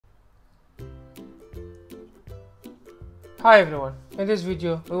Hi everyone, in this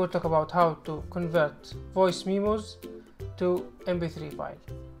video we will talk about how to convert voice memos to MP3 file.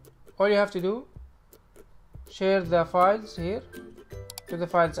 All you have to do, share the files here to the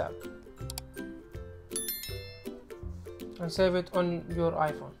Files app and save it on your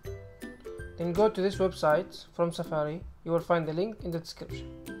iPhone. Then go to this website from Safari. You will find the link in the description.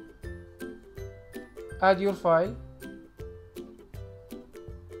 Add your file.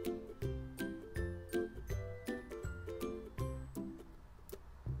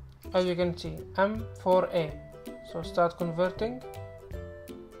 As you can see, M4A. So start converting.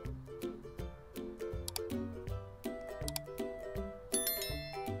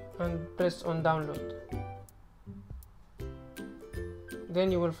 And press on download.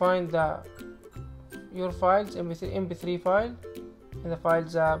 Then you will find your files, MP3 file, in the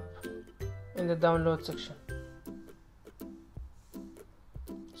Files app in the download section.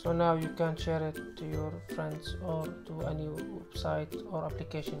 So now you can share it to your friends or to any website or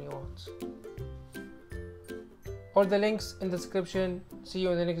application you want. All the links in the description. See you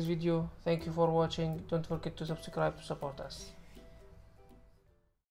in the next video. Thank you for watching. Don't forget to subscribe to support us.